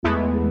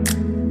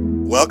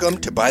Welcome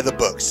to By the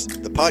Books,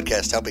 the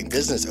podcast helping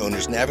business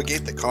owners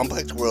navigate the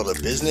complex world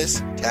of business,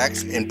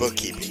 tax, and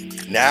bookkeeping.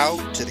 Now,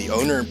 to the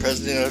owner and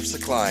president of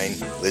Secline,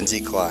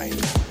 Lindsay Klein.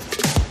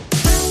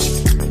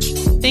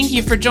 Thank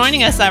you for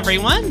joining us,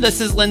 everyone.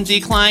 This is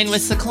Lindsay Klein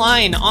with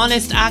Secline,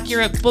 honest,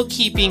 accurate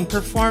bookkeeping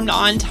performed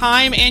on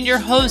time, and your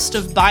host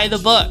of By the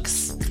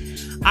Books.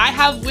 I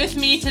have with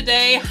me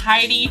today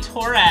Heidi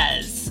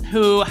Torres,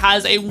 who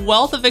has a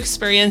wealth of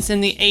experience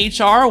in the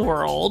HR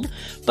world,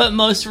 but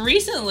most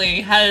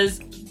recently has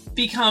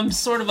become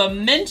sort of a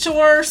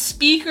mentor,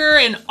 speaker,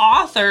 and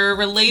author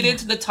related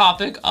to the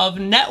topic of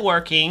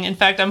networking. In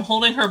fact, I'm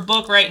holding her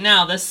book right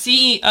now, The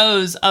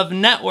CEOs of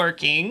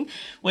Networking,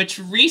 which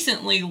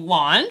recently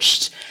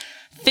launched.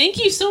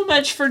 Thank you so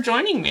much for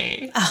joining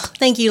me. Oh,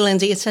 thank you,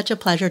 Lindsay. It's such a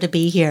pleasure to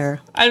be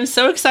here. I'm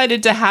so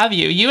excited to have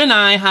you. You and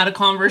I had a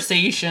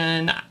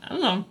conversation, I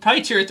don't know,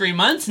 probably 2 or 3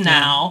 months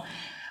now.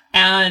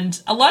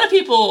 And a lot of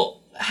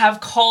people have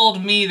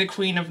called me the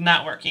queen of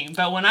networking.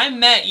 But when I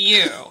met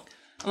you,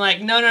 I'm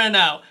like,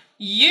 no.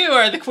 You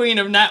are the queen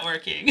of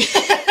networking.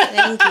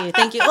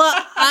 Thank you.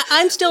 Well,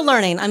 I'm still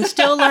learning.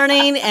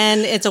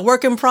 And it's a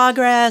work in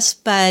progress.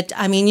 But,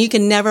 I mean, you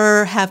can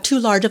never have too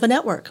large of a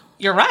network.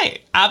 You're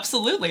right.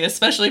 Absolutely.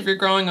 Especially if you're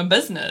growing a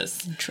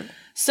business. True.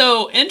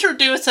 So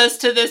introduce us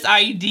to this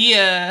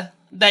idea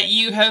that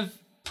you have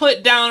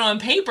put down on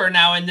paper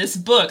now in this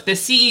book, The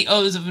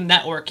CEOs of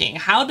Networking.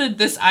 How did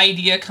this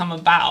idea come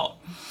about?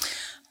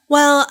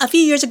 Well, a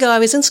few years ago, I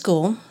was in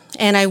school.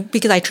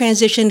 Because I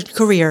transitioned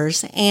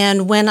careers.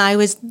 And when I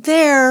was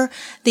there,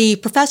 the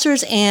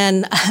professors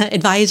and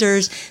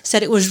advisors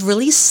said it was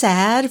really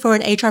sad for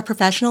an HR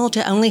professional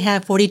to only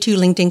have 42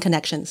 LinkedIn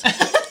connections.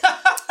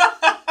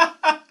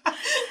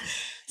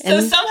 So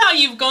somehow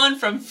you've gone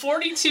from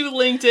 42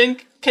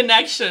 LinkedIn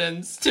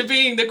connections to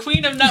being the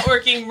queen of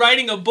networking,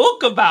 writing a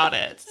book about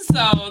it.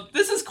 So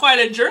this is quite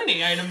a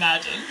journey, I'd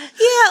imagine.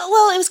 Yeah,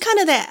 well, it was kind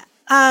of that.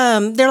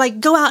 They're like,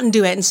 go out and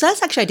do it. And so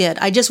that's actually I did.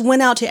 I just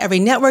went out to every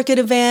networking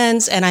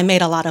events and I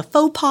made a lot of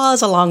faux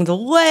pas along the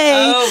way.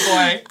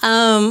 Oh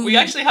boy. We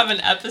actually have an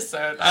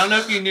episode, I don't know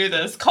if you knew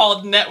this,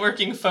 called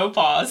Networking Faux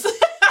Pas.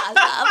 I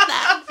love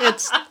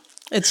that.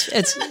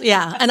 It's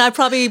yeah. And I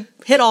probably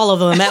hit all of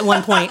them at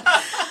one point.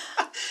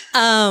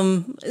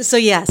 So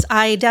yes,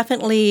 I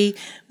definitely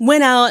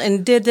went out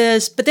and did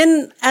this. But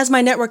then as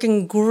my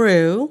networking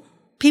grew,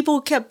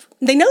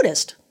 they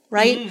noticed.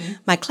 Right?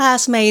 My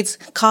classmates,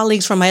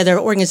 colleagues from my other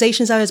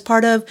organizations I was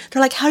part of,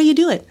 they're like, how do you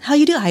do it? How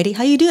you do it, Heidi?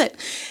 How you do it?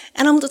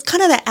 And I'm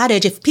kind of that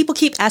adage, if people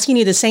keep asking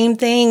you the same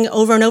thing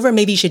over and over,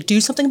 maybe you should do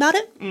something about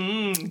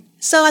it.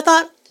 So I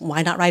thought,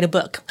 why not write a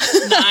book?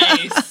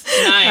 Nice.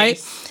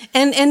 Right?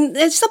 And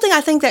it's something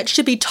I think that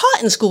should be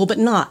taught in school, but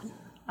not.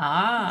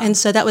 And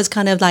so that was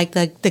kind of like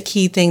the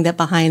key thing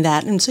behind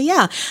that. And so,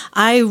 yeah,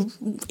 I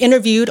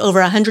interviewed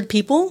over 100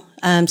 people,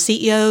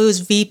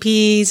 CEOs,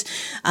 VPs,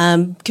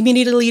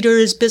 community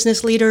leaders,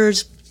 business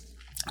leaders,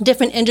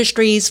 different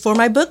industries for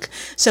my book.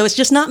 So it's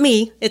just not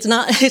me. It's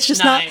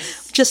just not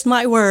just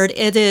my word.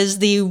 It is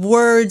the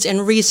words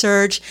and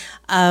research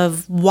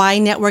of why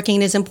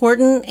networking is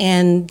important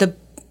and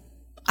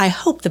I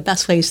hope the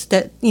best ways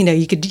that,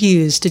 you could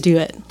use to do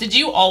it. Did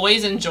you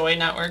always enjoy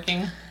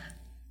networking?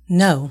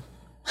 No.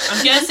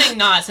 I'm guessing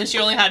not, since you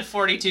only had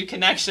 42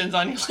 connections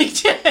on your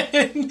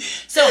LinkedIn.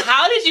 So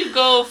how did you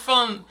go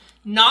from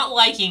not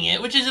liking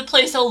it, which is a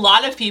place a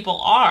lot of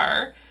people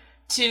are,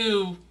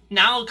 to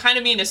now kind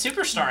of being a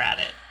superstar at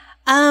it?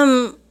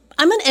 I'm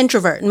an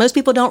introvert. Most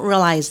people don't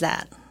realize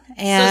that.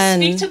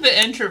 And so speak to the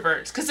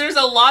introverts, because there's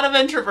a lot of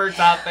introverts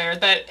out there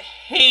that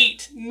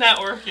hate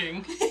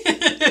networking.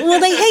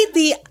 Well, they hate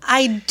the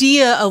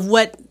idea of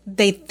what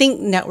they think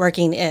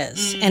networking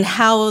is and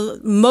how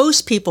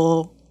most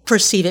people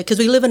perceive it, because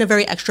we live in a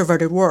very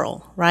extroverted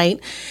world, right?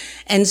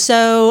 And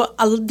so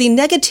the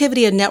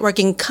negativity of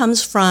networking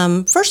comes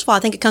from, first of all,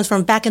 I think it comes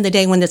from back in the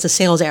day when there's a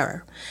sales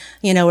error,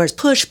 where it's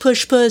push,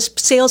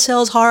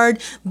 sales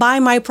hard, buy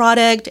my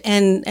product,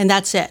 and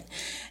that's it.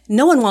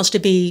 No one wants to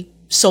be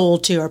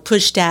sold to or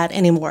pushed at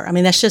anymore. I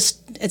mean, that's just,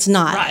 it's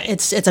not. Right.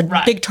 It's a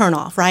big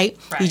turnoff, right?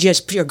 You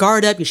just put your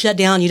guard up, you shut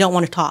down, you don't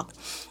want to talk.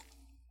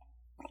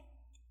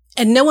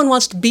 And no one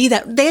wants to be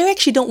that. They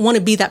actually don't want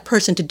to be that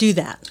person to do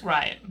that.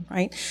 Right.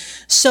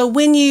 So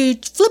when you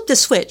flip the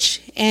switch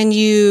and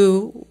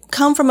you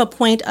come from a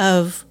point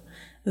of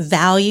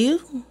value,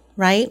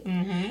 right?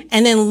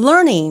 And then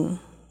learning,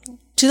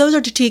 those are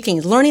the two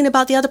things, learning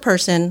about the other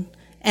person,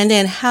 and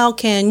then how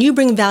can you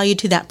bring value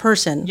to that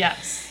person?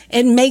 Yes.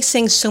 It makes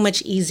things so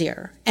much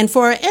easier. And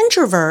for an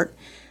introvert,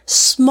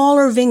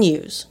 smaller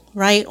venues,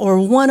 right?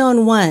 Or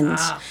one-on-ones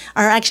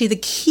are actually the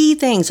key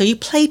thing. So you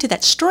play to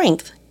that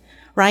strength.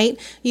 Right?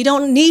 You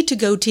don't need to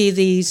go to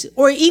these,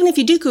 or even if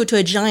you do go to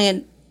a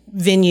giant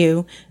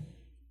venue,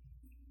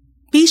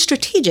 be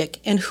strategic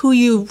in who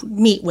you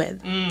meet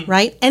with,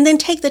 right? And then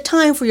take the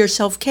time for your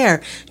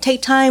self-care.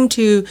 Take time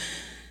to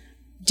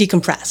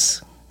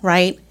decompress,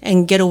 right?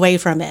 And get away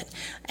from it.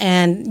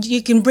 And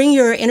you can bring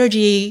your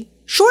energy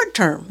short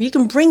term. You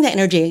can bring that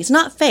energy. It's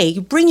not fake.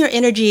 You bring your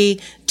energy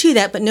to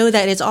that, but know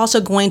that it's also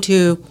going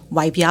to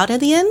wipe you out at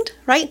the end,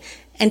 right?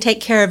 And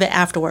take care of it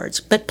afterwards.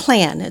 But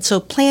plan. And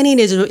so planning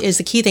is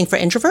the key thing for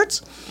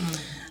introverts.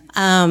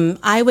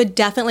 I would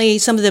definitely,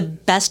 some of the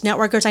best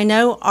networkers I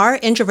know are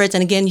introverts.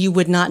 And again, you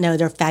would not know.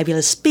 They're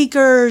fabulous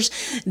speakers.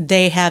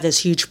 They have this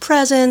huge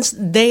presence.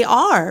 They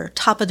are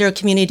top of their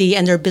community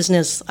and their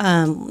business,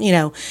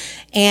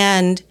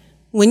 and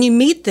when you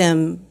meet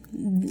them,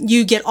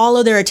 you get all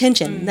of their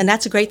attention. And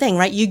that's a great thing,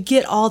 right? You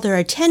get all their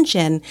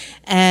attention.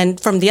 And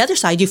from the other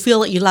side, you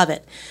feel it, you love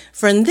it.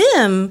 From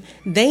them,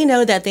 they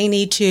know that they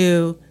need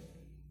to,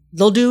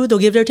 they'll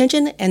give their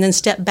attention and then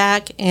step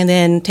back and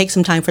then take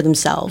some time for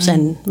themselves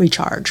and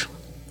recharge.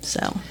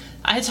 So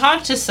I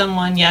talked to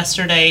someone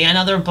yesterday,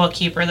 another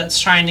bookkeeper that's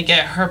trying to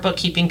get her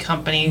bookkeeping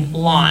company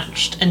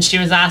launched. And she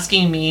was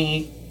asking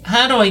me,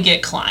 how do I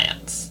get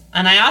clients?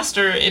 And I asked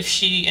her if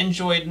she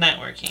enjoyed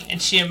networking, and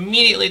she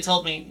immediately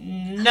told me,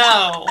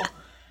 no.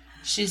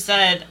 She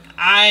said,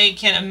 I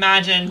can't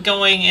imagine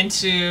going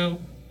into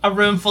a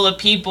room full of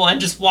people and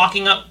just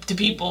walking up to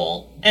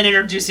people and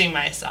introducing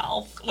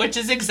myself, which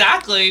is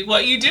exactly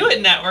what you do at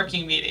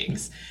networking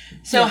meetings.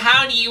 So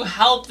how do you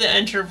help the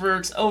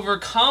introverts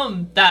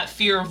overcome that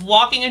fear of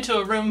walking into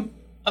a room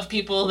of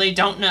people they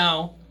don't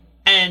know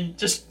and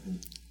just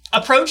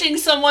approaching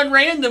someone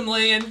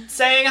randomly and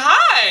saying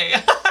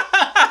hi?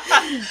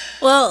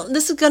 Well,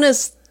 this is going to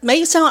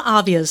may sound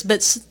obvious, but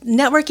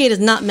networking is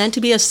not meant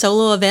to be a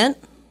solo event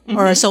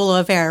or a solo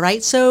affair,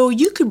 right? So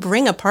you could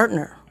bring a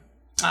partner.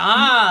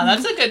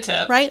 That's a good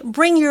tip. Right?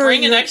 Bring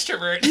an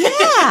extrovert.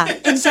 Yeah,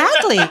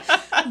 exactly.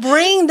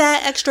 Bring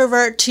that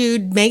extrovert to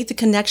make the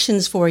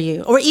connections for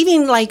you. Or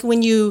even like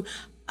when you,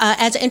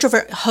 as an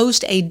introvert,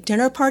 host a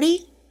dinner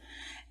party,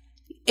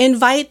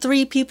 invite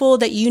 3 people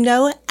that you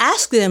know,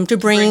 ask them to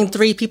bring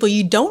 3 people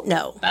you don't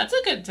know. That's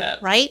a good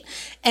tip. Right?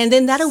 And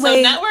then that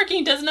way... So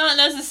networking does not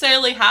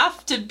necessarily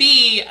have to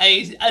be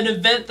an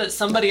event that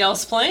somebody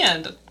else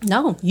planned.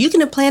 No, you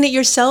can plan it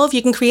yourself.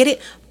 You can create it.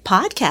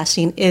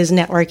 Podcasting is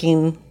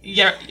networking.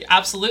 Yeah,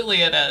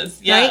 absolutely it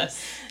is. Yes. Right?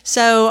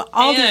 So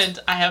I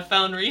have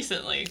found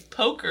recently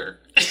poker.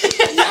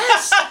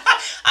 Yes.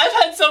 I've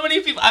had so many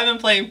people. I've been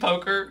playing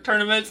poker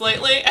tournaments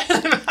lately,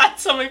 and I've had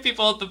so many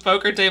people at the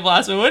poker table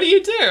ask me, "What do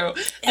you do?"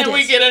 And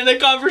we get into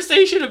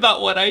conversation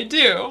about what I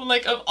do. I'm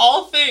like, of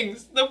all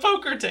things, the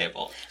poker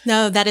table.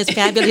 No, that is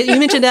fabulous. You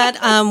mentioned that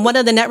one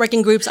of the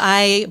networking groups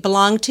I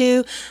belong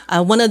to,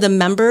 one of the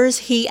members,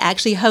 he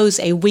actually hosts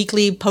a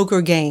weekly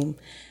poker game.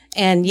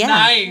 And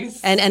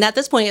nice. And at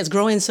this point, it's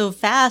growing so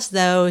fast,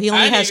 though. He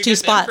only has 2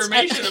 spots.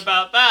 Information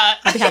about that.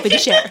 I'd be happy to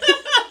share.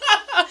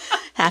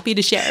 Happy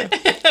to share.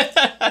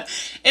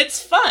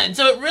 It's fun.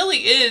 So it really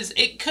is.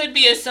 It could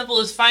be as simple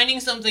as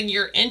finding something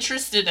you're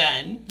interested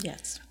in.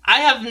 Yes. I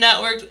have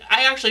networked.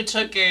 I actually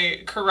took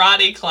a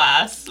karate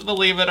class,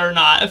 believe it or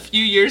not, a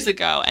few years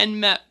ago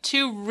and met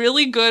 2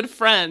 really good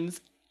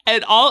friends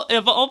of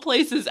all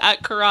places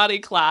at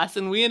karate class.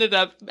 And we ended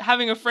up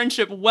having a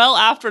friendship well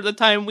after the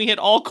time we had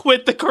all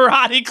quit the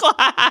karate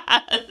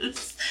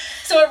class.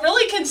 So it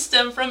really can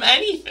stem from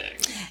anything.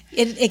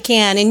 It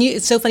can, and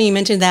it's so funny you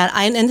mentioned that.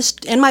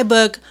 In my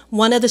book,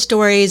 one of the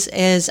stories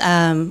is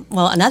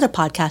another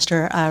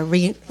podcaster,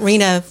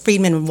 Rena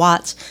Friedman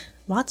Watts.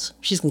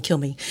 She's gonna kill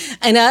me,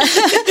 and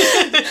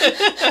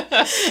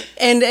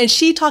and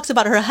she talks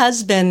about her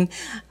husband,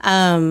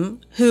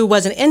 who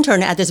was an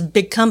intern at this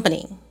big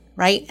company,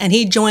 right? And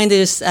he joined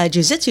this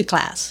jiu-jitsu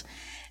class.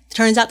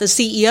 Turns out the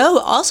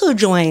CEO also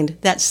joined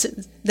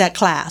that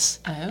class.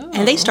 Oh.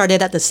 And they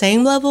started at the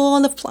same level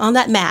on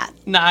that mat.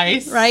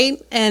 Nice.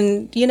 Right?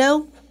 And,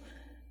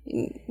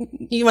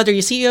 whether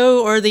you're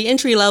CEO or the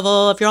entry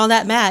level, if you're on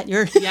that mat,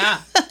 you're... Yeah.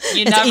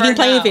 You it's never an even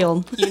playing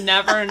field. You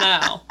never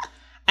know.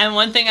 And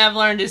one thing I've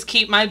learned is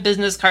keep my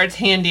business cards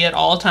handy at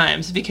all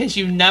times because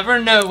you never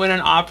know when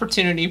an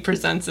opportunity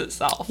presents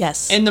itself.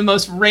 Yes. In the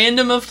most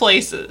random of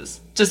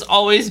places. Just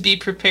always be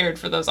prepared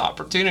for those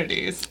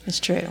opportunities. It's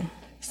true.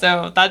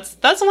 So that's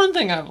one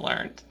thing I've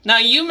learned. Now,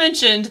 you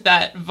mentioned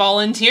that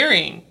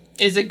volunteering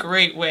is a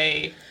great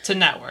way to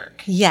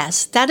network.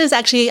 Yes, that is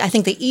actually, I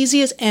think, the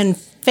easiest and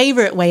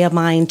favorite way of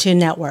mine to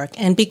network.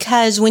 And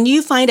because when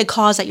you find a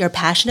cause that you're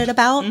passionate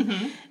about,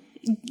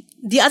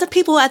 the other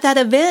people at that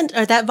event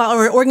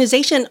or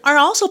organization are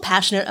also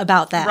passionate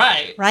about that.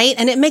 Right. Right?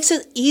 And it makes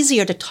it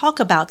easier to talk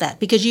about that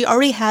because you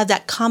already have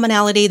that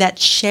commonality, that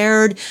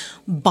shared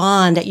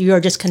bond that you are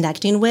just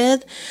connecting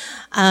with.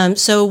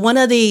 So one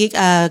of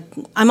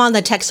I'm on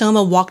the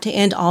Texoma Walk to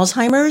End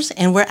Alzheimer's,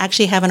 and we're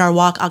actually having our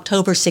walk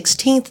October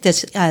 16th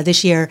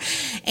this year.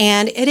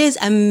 And it is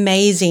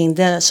amazing,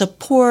 the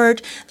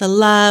support, the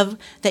love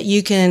that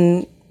you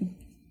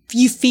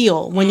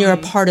feel when you're a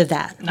part of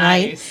that,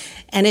 nice. Right?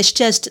 And it's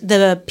just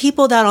the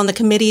people that are on the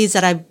committees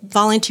that I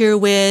volunteer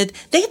with,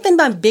 they've been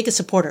my biggest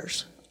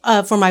supporters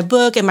for my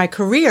book and my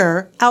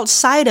career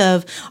outside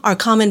of our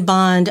common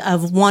bond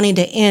of wanting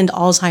to end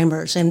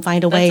Alzheimer's and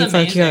find a way for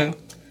a cure.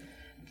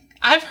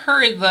 I've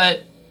heard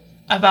that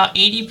about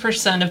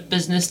 80% of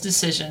business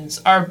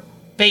decisions are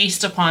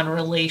based upon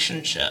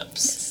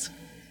relationships. Yes.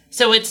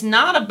 So it's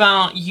not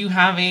about you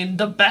having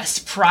the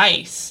best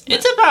price. Right.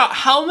 It's about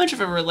how much of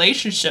a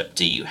relationship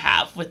do you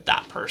have with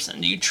that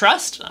person? Do you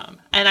trust them?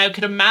 And I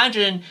could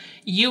imagine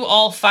you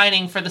all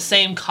fighting for the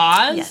same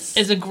cause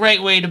is a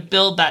great way to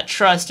build that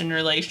trust in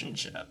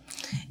relationship.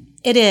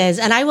 It is.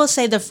 And I will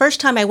say the first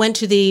time I went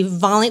to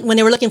when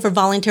they were looking for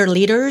volunteer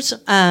leaders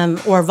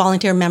or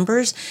volunteer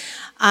members,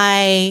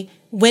 I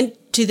went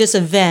to this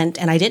event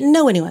and I didn't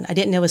know anyone. I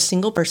didn't know a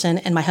single person,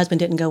 and my husband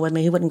didn't go with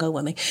me. He wouldn't go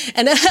with me.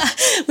 And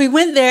we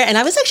went there, and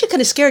I was actually kind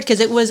of scared because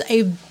it was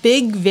a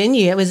big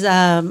venue. It was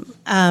at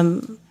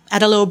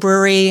a little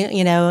brewery,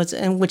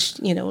 in which,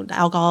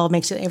 alcohol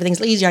makes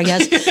everything's easier, I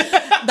guess.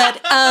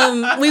 But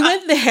we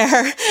went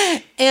there,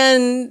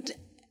 and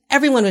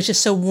everyone was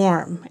just so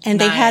warm, and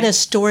they had a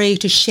story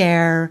to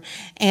share,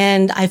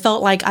 and I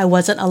felt like I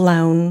wasn't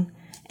alone.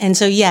 And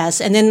so,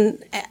 yes. And then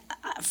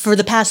for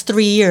the past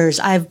 3 years,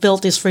 I've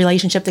built this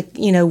relationship that,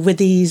 with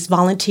these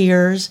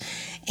volunteers,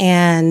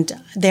 and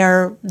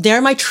they're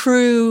my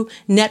true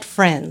net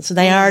friends.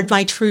 They are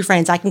my true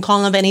friends. I can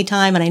call them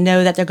anytime, and I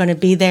know that they're going to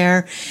be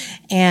there.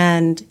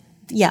 And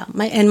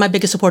my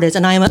biggest supporters,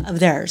 and I am of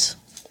theirs.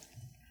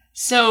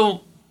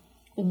 So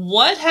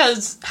what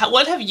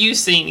have you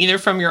seen, either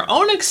from your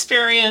own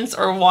experience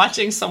or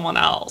watching someone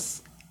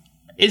else,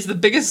 is the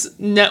biggest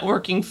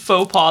networking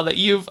faux pas that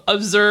you've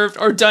observed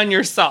or done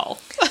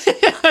yourself?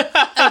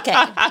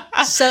 Okay.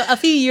 So a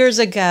few years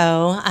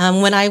ago,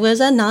 when I was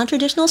a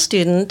non-traditional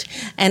student,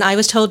 and I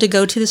was told to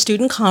go to the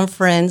student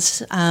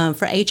conference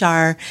for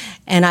HR,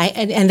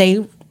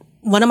 and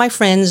one of my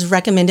friends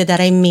recommended that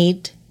I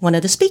meet one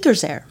of the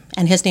speakers there,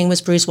 and his name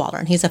was Bruce Waller,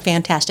 and he's a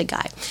fantastic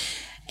guy.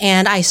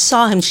 And I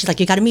saw him. She's like,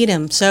 "You got to meet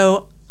him."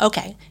 So,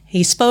 okay.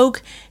 He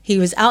spoke. He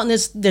was out in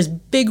this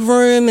big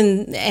room,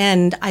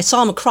 and I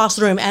saw him across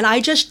the room, and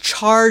I just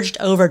charged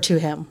over to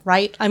him,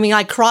 right? I mean,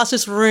 I crossed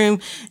this room,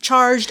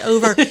 charged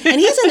over, and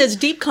he's in this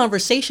deep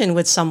conversation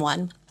with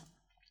someone.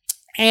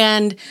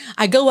 And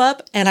I go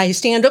up, and I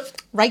stand up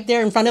right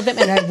there in front of him,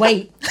 and I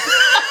wait.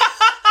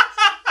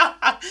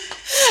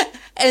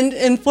 And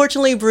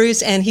unfortunately,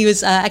 Bruce, and he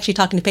was actually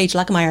talking to Paige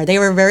Luckmeyer, they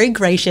were very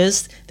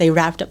gracious. They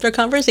wrapped up their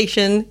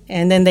conversation,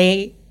 and then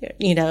they,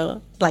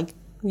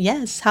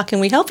 yes, how can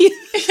we help you?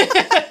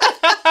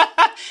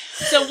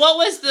 So what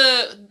was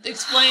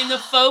explain the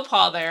faux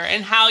pas there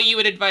and how you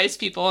would advise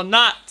people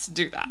not to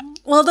do that?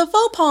 Well, the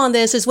faux pas on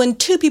this is when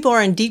two people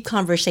are in deep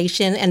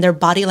conversation and their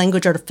body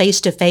language are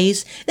face to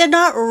face, they're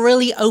not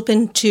really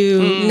open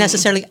to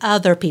necessarily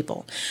other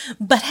people.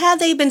 But had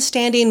they been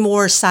standing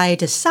more side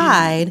to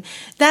side,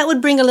 that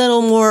would bring a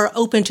little more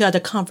open to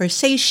other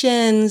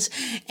conversations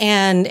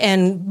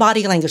and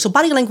body language. So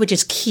body language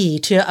is key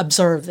to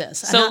observe this.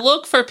 So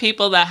look for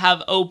people that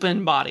have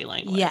open body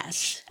language.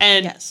 Yes.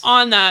 And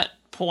on that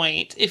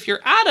point, if you're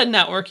at a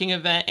networking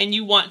event and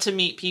you want to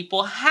meet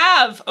people,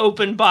 have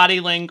open body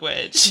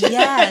language.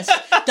 Yes.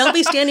 Don't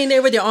be standing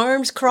there with your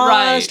arms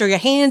crossed or your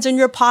hands in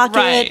your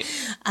pocket.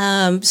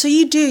 Right. So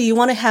you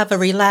want to have a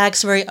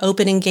relaxed, very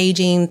open,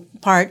 engaging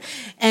part.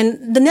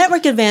 And the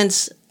network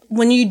events,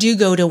 when you do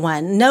go to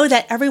one, know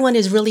that everyone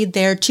is really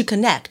there to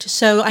connect.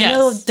 So I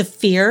know the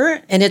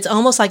fear, and it's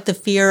almost like the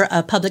fear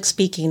of public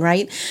speaking,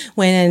 right?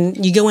 When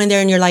you go in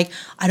there and you're like,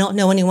 I don't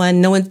know anyone,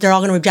 they're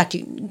all going to reject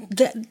you.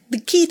 The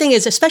key thing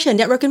is, especially a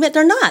network event,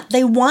 they're not.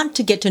 They want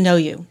to get to know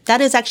you. That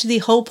is actually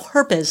the whole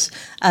purpose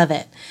of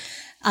it.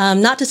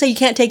 Not to say you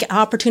can't take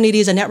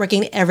opportunities of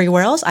networking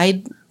everywhere else.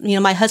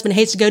 My husband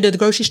hates to go to the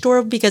grocery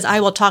store because I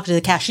will talk to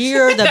the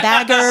cashier, the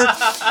bagger,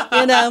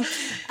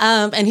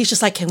 and he's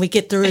just like, can we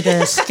get through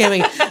this? Can we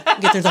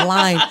get through the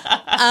line?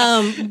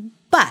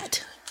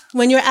 But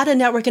when you're at a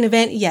networking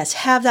event, yes,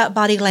 have that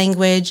body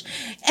language,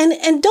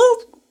 and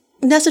don't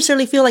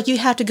necessarily feel like you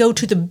have to go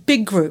to the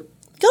big group.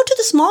 Go to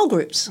the small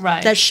groups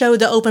that show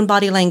the open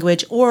body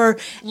language, or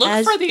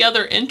look for the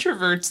other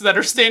introverts that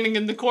are standing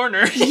in the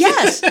corner.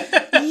 Yes.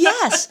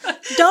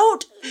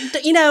 Don't,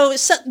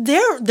 so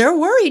they're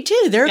worried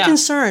too. They're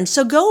concerned.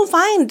 So go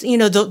find,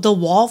 the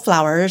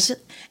wallflowers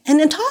and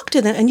then talk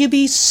to them. And you'd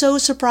be so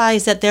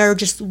surprised that they're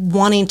just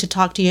wanting to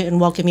talk to you and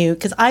welcome you.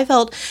 Because I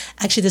felt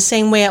actually the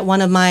same way at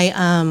one of my,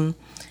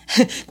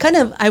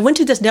 I went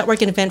to this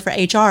networking event for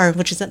HR,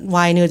 which is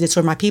why I knew this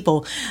were my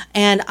people.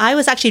 And I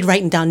was actually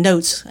writing down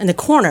notes in the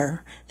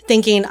corner,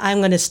 thinking I'm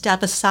going to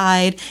step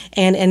aside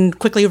and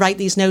quickly write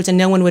these notes and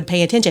no one would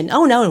pay attention.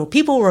 Oh, no.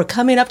 People were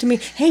coming up to me.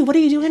 Hey, what are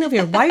you doing over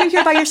here? Why are you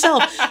here by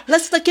yourself?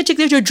 Let's get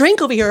you a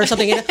drink over here or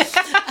something.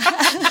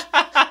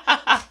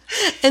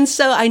 And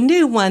so I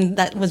knew, one,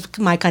 that was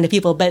my kind of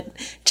people, but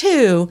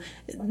two,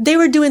 they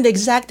were doing the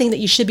exact thing that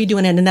you should be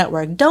doing in a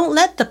network. Don't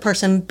let the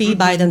person be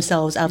by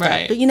themselves out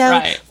there.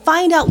 But,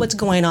 find out what's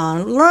going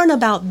on, learn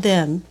about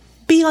them,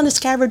 be on the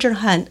scavenger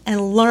hunt,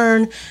 and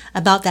learn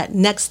about that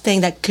next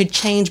thing that could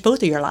change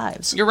both of your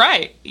lives. You're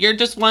right. You're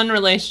just one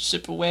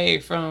relationship away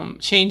from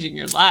changing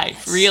your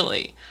life,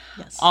 really.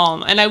 Yes.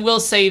 And I will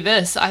say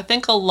this, I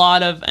think a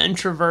lot of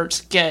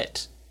introverts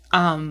get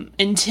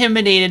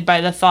intimidated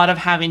by the thought of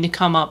having to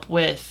come up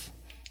with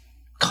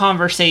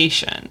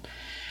conversation.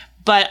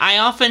 But I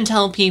often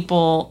tell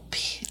people,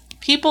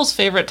 people's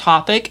favorite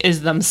topic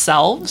is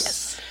themselves.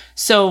 Yes.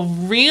 So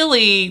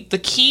really, the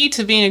key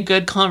to being a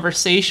good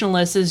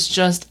conversationalist is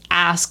just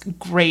ask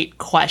great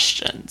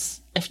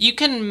questions. If you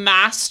can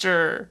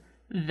master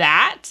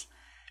that,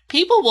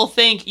 people will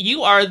think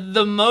you are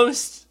the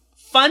most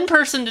fun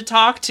person to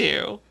talk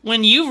to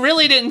when you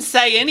really didn't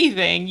say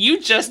anything. You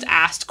just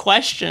asked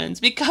questions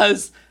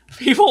because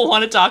people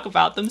want to talk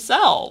about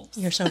themselves.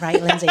 You're so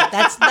right, Lindsay.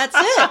 That's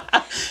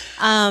it.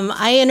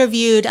 I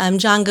interviewed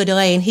John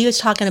Godoy, and he was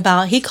talking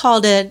about, he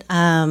called it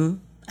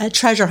a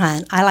treasure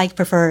hunt. I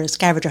prefer a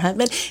scavenger hunt,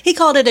 but he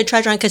called it a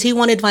treasure hunt because he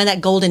wanted to find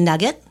that golden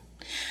nugget,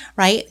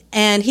 right?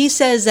 And he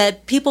says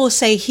that people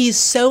say he's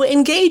so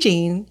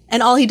engaging,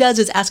 and all he does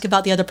is ask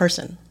about the other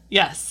person.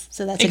 Yes.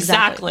 So that's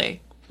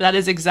exactly. That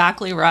is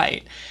exactly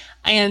right.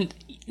 And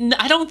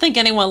I don't think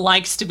anyone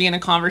likes to be in a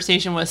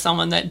conversation with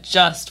someone that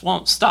just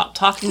won't stop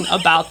talking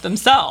about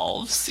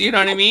themselves. You know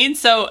what I mean?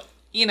 So,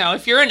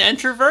 if you're an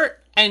introvert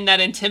and that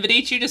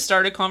intimidates you to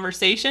start a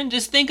conversation,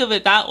 just think of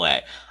it that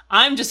way.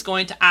 I'm just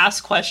going to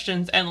ask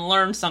questions and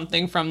learn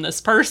something from this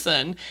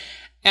person,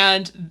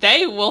 and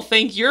they will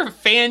think you're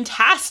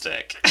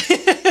fantastic.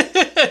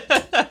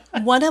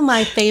 One of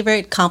my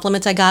favorite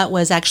compliments I got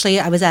was actually,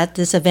 I was at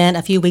this event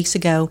a few weeks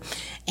ago,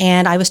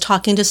 and I was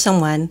talking to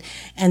someone,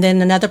 and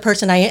then another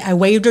person, I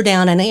waved her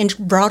down and I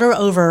brought her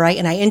over, right?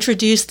 And I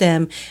introduced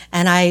them,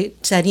 and I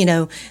said,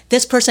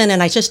 this person,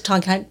 and I just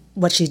talked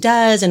what she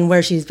does and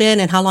where she's been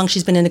and how long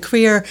she's been in the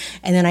career.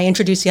 And then I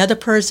introduced the other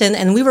person,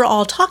 and we were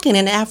all talking.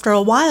 And after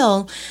a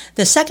while,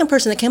 the second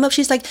person that came up,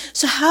 she's like,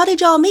 so how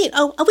did y'all meet?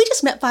 Oh, we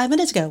just met 5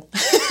 minutes ago.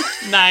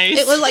 Nice.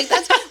 It was like,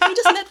 we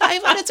just met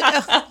 5 minutes ago.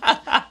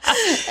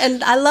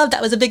 And I love that.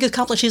 It was the biggest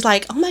compliment. She's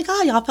like, oh my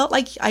God, y'all felt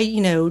like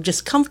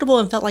just comfortable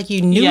and felt like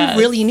you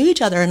really knew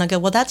each other. And I go,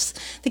 well, that's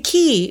the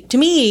key. To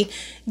me,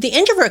 the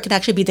introvert can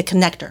actually be the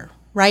connector.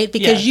 Right?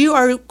 Because you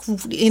are,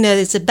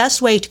 it's the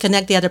best way to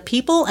connect the other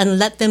people and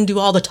let them do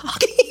all the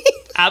talking.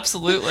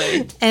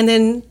 Absolutely. And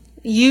then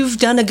you've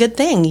done a good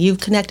thing. You've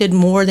connected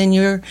more than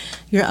your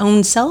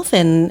own self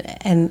and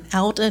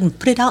out and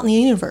put it out in the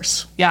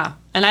universe. Yeah.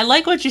 And I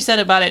like what you said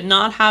about it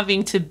not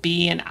having to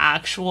be an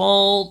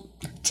actual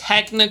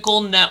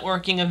technical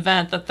networking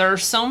event, that there are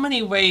so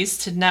many ways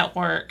to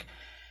network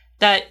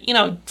that,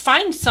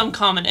 find some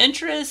common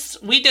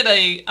interest. We did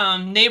a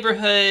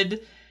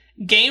neighborhood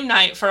game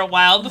night for a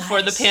while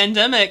before the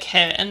pandemic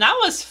hit, and that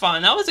was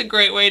fun. That was a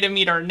great way to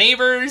meet our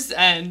neighbors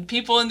and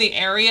people in the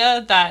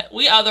area that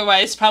we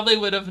otherwise probably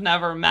would have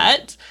never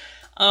met,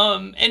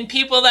 and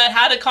people that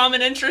had a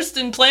common interest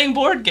in playing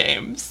board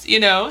games,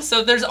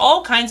 so there's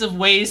all kinds of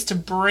ways to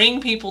bring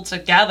people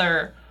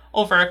together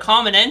over a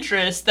common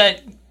interest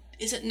that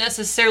isn't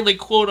necessarily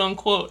quote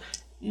unquote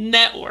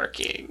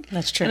networking.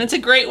 That's true. And it's a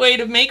great way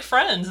to make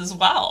friends as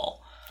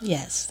well.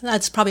 Yes,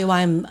 that's probably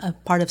why I'm a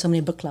part of so many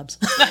book clubs.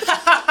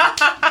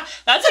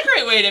 That's a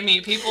great way to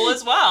meet people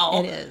as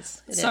well. It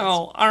is.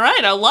 All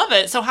right, I love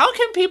it. So how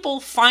can people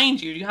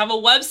find you? Do you have a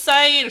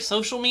website or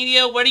social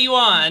media? What are you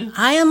on?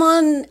 I am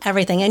on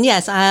everything. And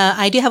yes,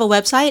 I do have a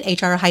website,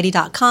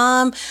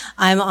 hrheidi.com.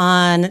 I'm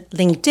on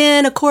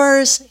LinkedIn, of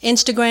course,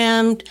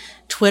 Instagram,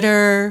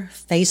 Twitter,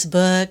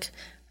 Facebook,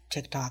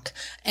 TikTok,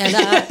 and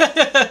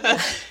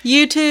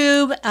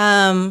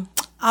YouTube.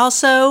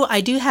 Also,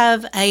 I do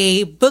have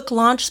a book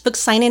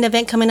signing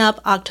event coming up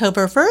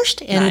October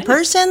 1st in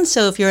person.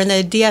 So if you're in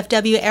the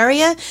DFW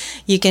area,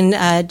 you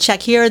can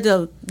check here.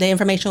 The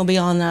information will be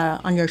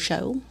on your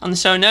show. On the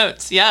show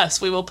notes,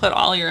 yes. We will put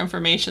all your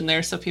information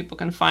there so people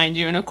can find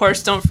you. And of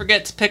course, don't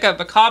forget to pick up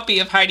a copy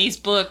of Heidi's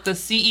book, The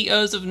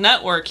CEOs of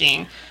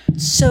Networking.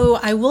 So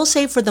I will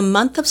say for the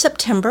month of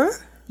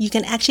September, you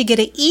can actually get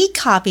an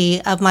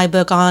e-copy of my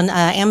book on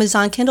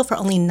Amazon Kindle for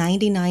only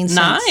 99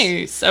 cents.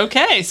 Nice.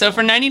 Okay. So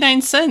for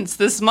 99 cents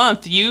this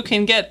month, you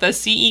can get The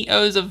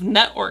CEOs of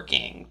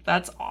Networking.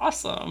 That's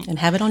awesome. And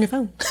have it on your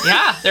phone.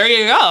 Yeah, there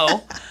you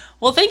go.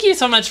 Well, thank you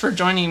so much for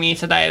joining me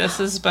today. This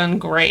has been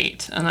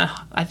great. And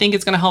I think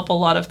it's going to help a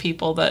lot of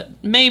people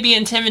that may be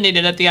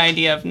intimidated at the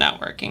idea of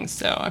networking.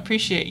 So I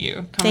appreciate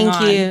you coming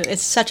on. Thank you.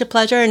 It's such a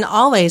pleasure, and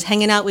always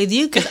hanging out with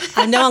you because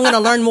I know I'm going to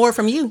learn more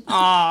from you.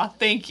 Aw,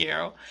 thank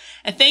you.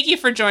 And thank you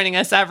for joining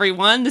us,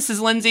 everyone. This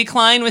is Lindsay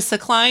Klein with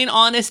Klein,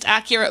 honest,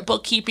 accurate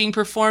bookkeeping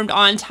performed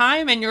on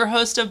time, and your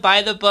host of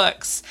By the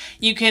Books.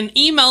 You can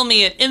email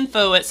me at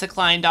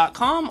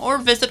info@sakline.com or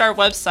visit our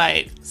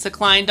website,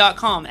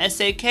 sakline.com,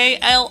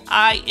 SAKLINE.com.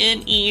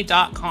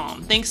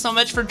 Thanks so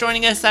much for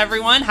joining us,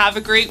 everyone. Have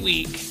a great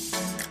week.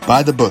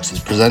 By the Books is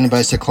presented by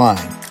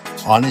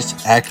Sakline,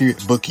 honest,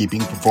 accurate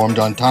bookkeeping performed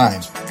on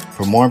time.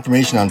 For more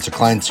information on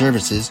Sakline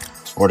services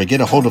or to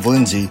get a hold of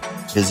Lindsay,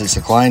 visit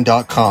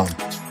sakline.com.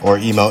 or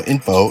email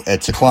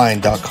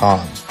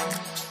info@sakline.com.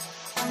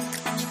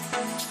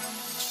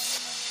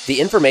 The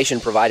information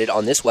provided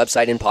on this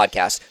website and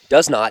podcast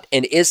does not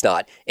and is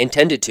not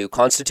intended to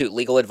constitute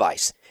legal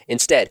advice.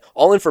 Instead,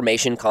 all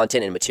information,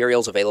 content, and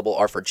materials available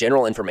are for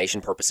general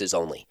information purposes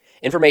only.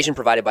 Information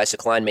provided by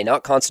Secline may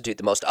not constitute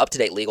the most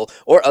up-to-date legal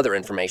or other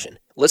information.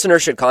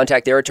 Listeners should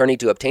contact their attorney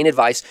to obtain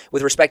advice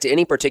with respect to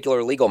any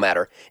particular legal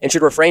matter and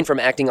should refrain from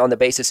acting on the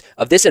basis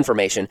of this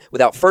information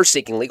without first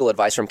seeking legal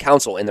advice from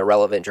counsel in the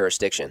relevant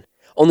jurisdiction.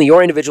 Only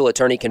your individual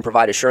attorney can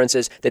provide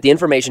assurances that the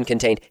information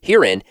contained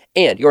herein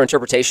and your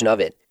interpretation of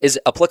it is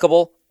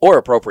applicable or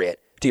appropriate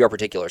to your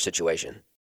particular situation.